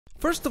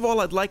First of all,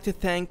 I'd like to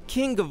thank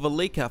King of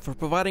Velika for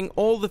providing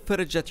all the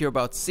footage that you're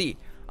about to see.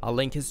 I'll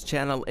link his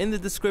channel in the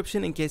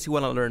description in case you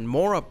want to learn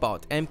more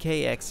about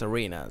MKX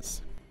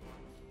arenas.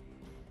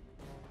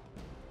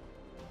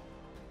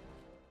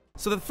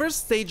 So the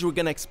first stage we're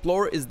gonna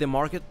explore is the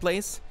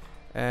marketplace.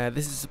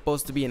 This is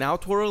supposed to be an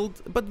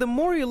outworld, but the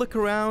more you look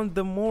around,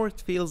 the more it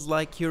feels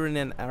like you're in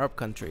an Arab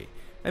country.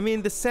 I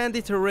mean, the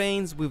sandy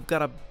terrains, we've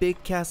got a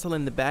big castle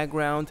in the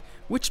background,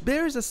 which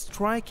bears a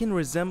striking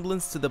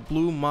resemblance to the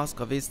Blue Mosque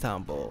of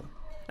Istanbul.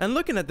 And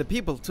looking at the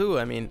people too,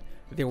 I mean,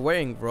 they're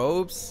wearing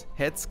robes,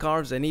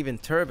 headscarves, and even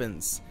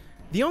turbans.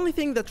 The only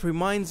thing that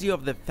reminds you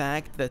of the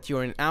fact that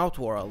you're in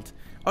Outworld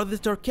are the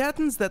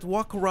Turkatans that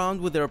walk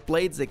around with their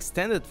blades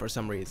extended for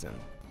some reason.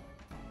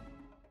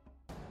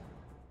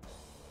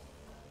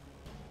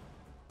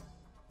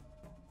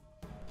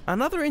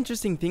 Another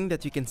interesting thing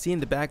that you can see in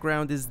the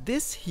background is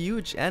this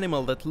huge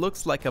animal that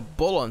looks like a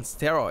bull on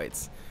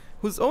steroids,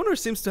 whose owner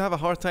seems to have a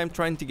hard time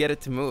trying to get it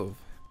to move.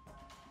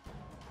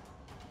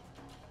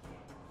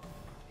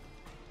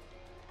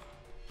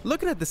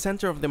 Looking at the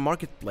center of the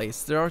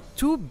marketplace, there are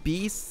two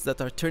beasts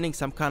that are turning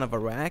some kind of a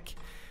rack,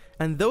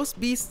 and those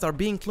beasts are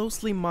being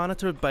closely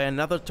monitored by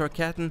another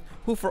Turkatan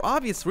who for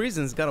obvious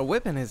reasons got a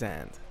whip in his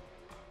hand.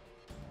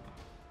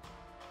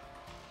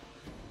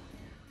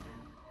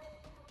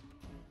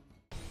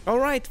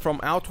 Alright,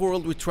 from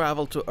Outworld we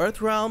travel to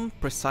Earthrealm,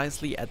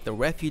 precisely at the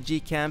refugee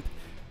camp,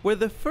 where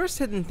the first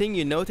hidden thing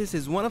you notice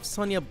is one of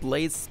Sonya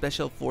Blade's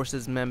Special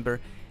Forces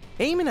member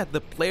aiming at the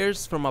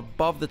players from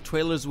above the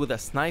trailers with a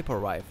sniper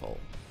rifle.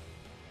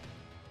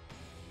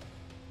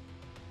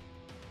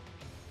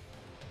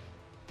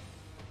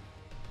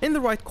 In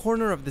the right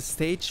corner of the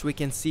stage we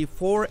can see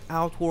 4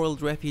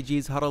 Outworld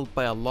refugees huddled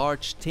by a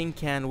large tin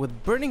can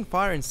with burning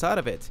fire inside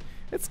of it.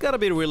 It's gotta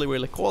be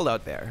really cold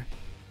out there.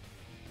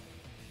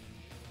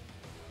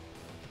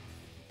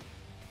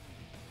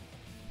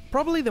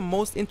 Probably the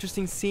most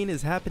interesting scene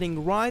is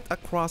happening right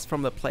across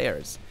from the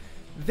players.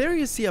 There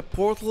you see a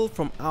portal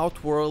from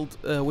Outworld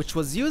which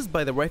was used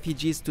by the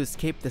refugees to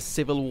escape the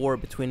civil war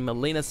between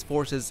Melina's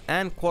forces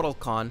and Mortal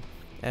Kombat,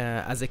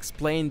 as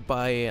explained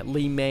by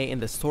Li Mei in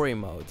the story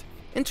mode.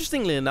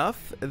 Interestingly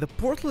enough, the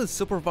portal is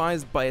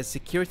supervised by a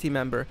security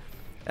member,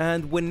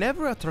 and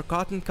whenever a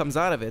Turkatan comes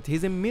out of it,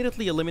 he's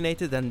immediately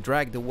eliminated and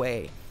dragged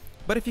away.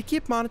 But if you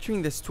keep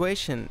monitoring the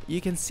situation, you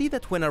can see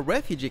that when a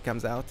refugee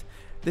comes out,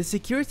 the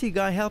security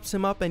guy helps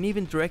him up and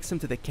even directs him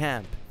to the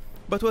camp.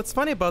 But what's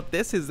funny about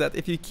this is that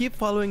if you keep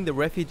following the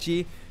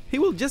refugee, he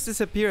will just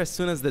disappear as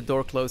soon as the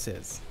door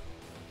closes.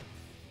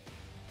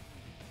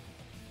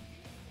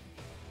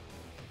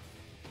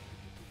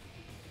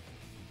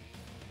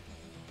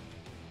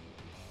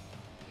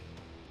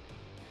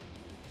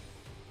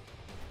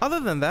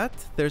 Other than that,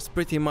 there's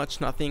pretty much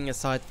nothing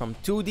aside from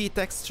 2D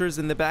textures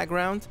in the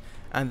background,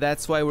 and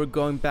that's why we're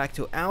going back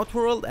to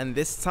Outworld, and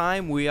this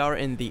time we are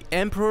in the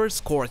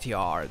Emperor's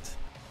Courtyard.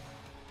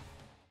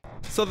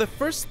 So the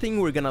first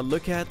thing we're gonna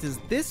look at is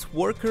this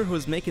worker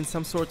who's making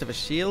some sort of a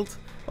shield.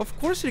 Of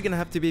course you're gonna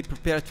have to be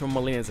prepared for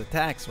Melina's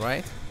attacks,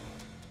 right?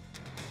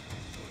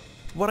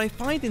 What I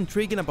find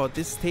intriguing about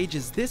this stage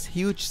is this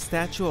huge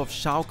statue of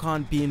Shao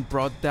Kahn being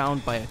brought down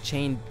by a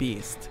chained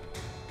beast.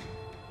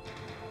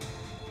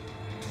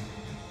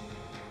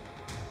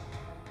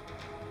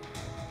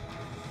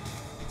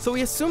 So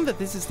we assume that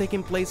this is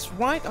taking place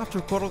right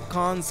after Mortal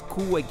Khan's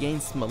coup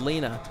against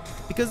Melina,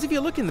 because if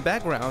you look in the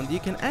background, you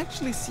can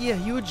actually see a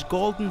huge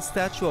golden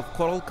statue of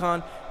Mortal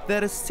Khan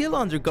that is still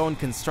undergoing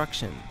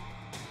construction.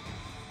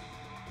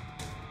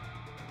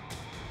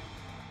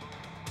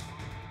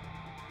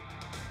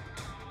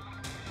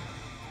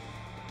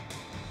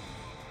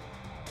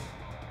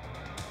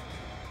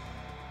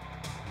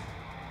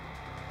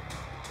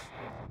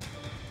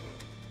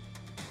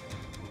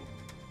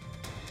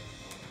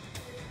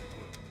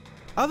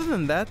 Other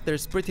than that,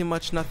 there's pretty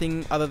much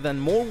nothing other than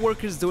more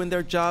workers doing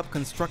their job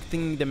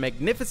constructing the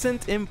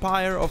magnificent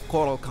empire of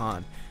Mortal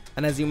Khan.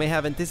 And as you may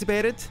have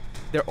anticipated,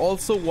 they're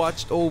also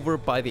watched over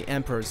by the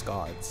Emperor's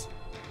guards.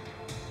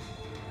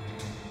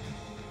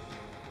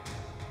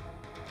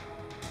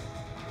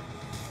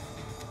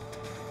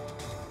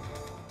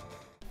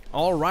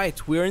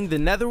 Alright, we're in the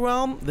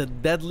Netherrealm, the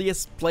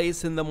deadliest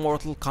place in the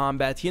Mortal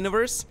Kombat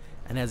universe.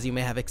 And as you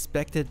may have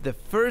expected, the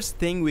first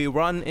thing we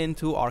run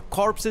into are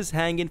corpses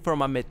hanging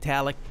from a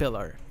metallic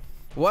pillar.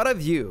 What a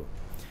view!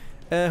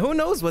 Who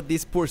knows what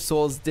these poor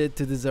souls did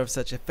to deserve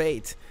such a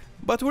fate?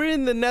 But we're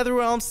in the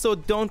Netherrealm, so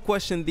don't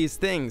question these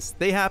things.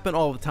 They happen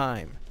all the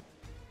time.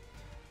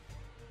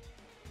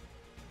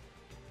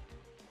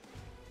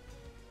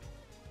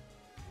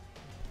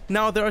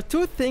 Now, there are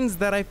two things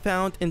that I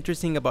found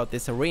interesting about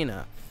this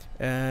arena.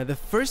 The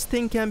first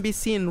thing can be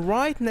seen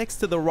right next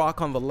to the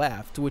rock on the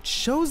left, which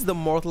shows the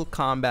Mortal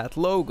Kombat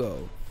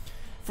logo.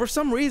 For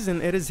some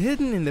reason it is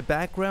hidden in the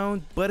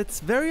background, but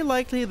it's very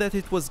likely that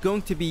it was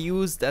going to be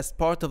used as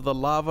part of the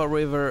lava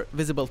river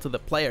visible to the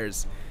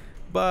players.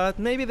 But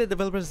maybe the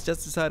developers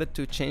just decided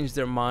to change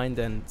their mind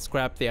and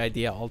scrap the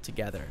idea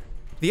altogether.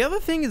 The other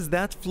thing is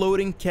that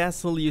floating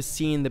castle you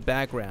see in the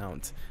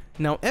background.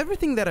 Now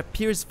everything that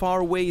appears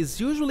far away is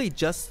usually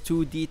just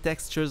 2D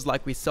textures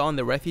like we saw in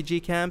the refugee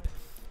camp,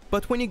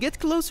 but when you get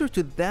closer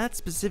to that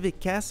specific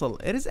castle,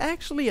 it is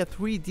actually a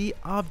 3D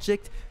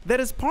object that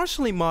is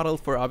partially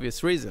modeled for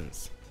obvious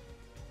reasons.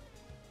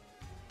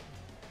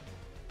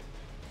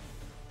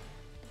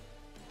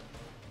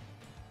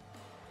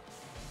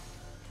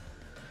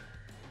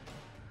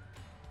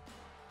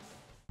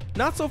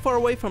 Not so far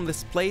away from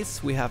this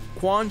place, we have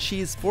Quan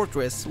Chi's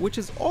fortress, which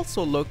is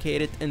also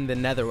located in the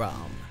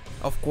Netherrealm.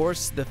 Of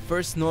course, the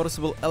first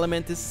noticeable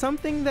element is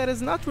something that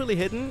is not really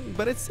hidden,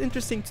 but it's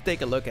interesting to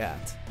take a look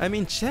at. I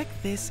mean, check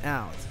this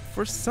out.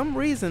 For some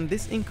reason,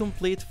 this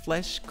incomplete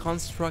flesh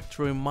construct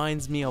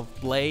reminds me of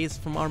Blaze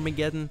from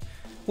Armageddon.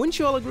 Wouldn't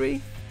you all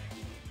agree?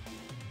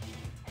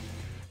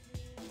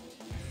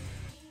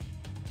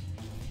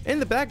 In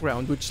the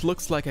background, which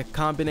looks like a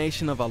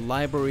combination of a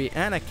library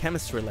and a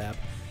chemistry lab,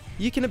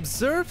 you can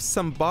observe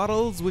some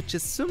bottles which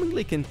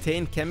assumingly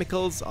contain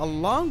chemicals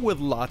along with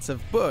lots of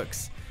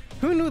books.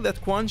 Who knew that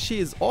Quan Chi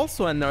is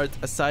also a nerd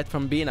aside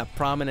from being a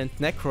prominent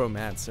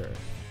necromancer?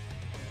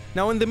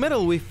 Now in the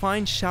middle we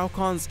find Shao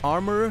Kahn's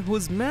armor,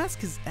 whose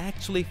mask is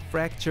actually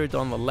fractured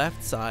on the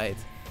left side.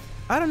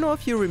 I don't know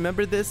if you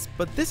remember this,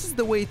 but this is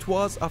the way it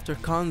was after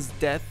Kahn's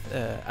death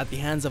at the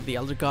hands of the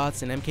Elder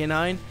Gods in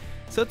MK9,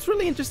 so it's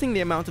really interesting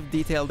the amount of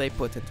detail they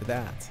put into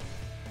that.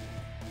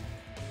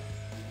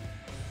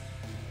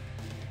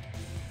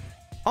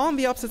 On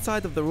the opposite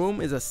side of the room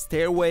is a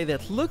stairway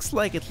that looks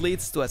like it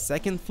leads to a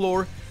second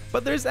floor,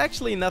 but there's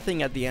actually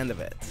nothing at the end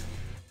of it.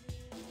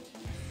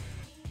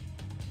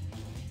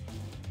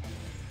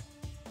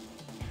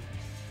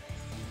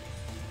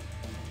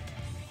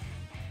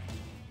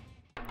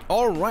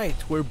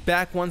 Alright, we're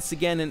back once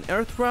again in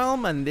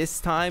Earthrealm, and this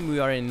time we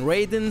are in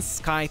Raiden's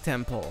Sky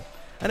Temple.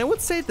 And I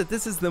would say that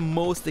this is the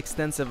most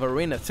extensive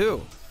arena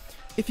too.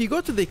 If you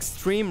go to the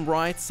extreme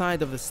right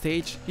side of the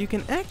stage, you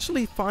can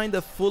actually find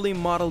a fully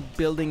modeled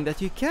building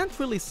that you can't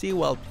really see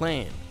while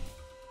playing.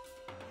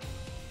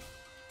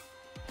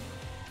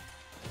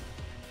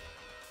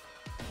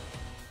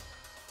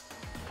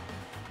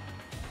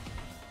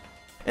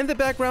 In the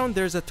background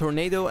there's a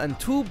tornado and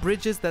two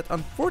bridges that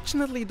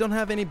unfortunately don't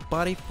have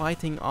anybody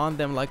fighting on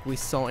them like we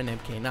saw in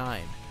MK9.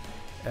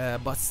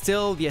 But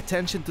still, the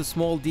attention to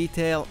small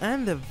detail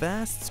and the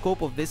vast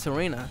scope of this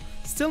arena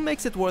still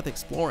makes it worth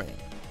exploring.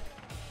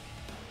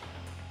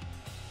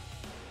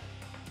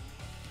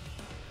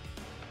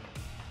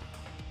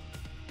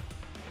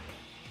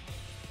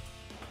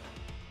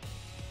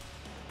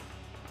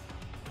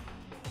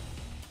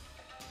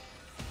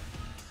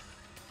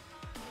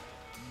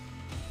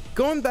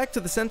 Going back to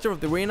the center of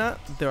the arena,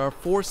 there are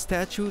 4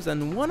 statues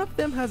and one of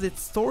them has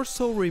its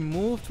torso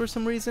removed for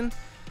some reason.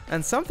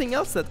 And something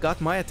else that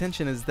got my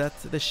attention is that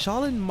the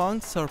Shaolin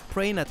monks are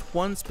praying at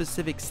one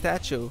specific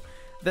statue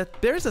that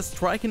bears a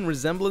striking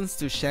resemblance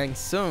to Shang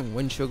Tsung,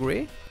 wouldn't you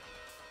agree?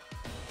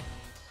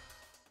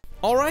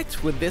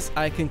 Alright, with this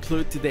I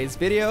conclude today's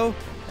video.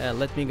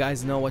 Let me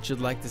guys know what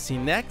you'd like to see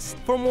next.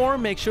 For more,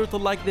 make sure to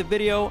like the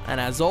video and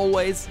as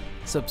always,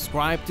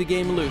 subscribe to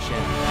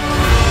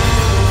Gameolution.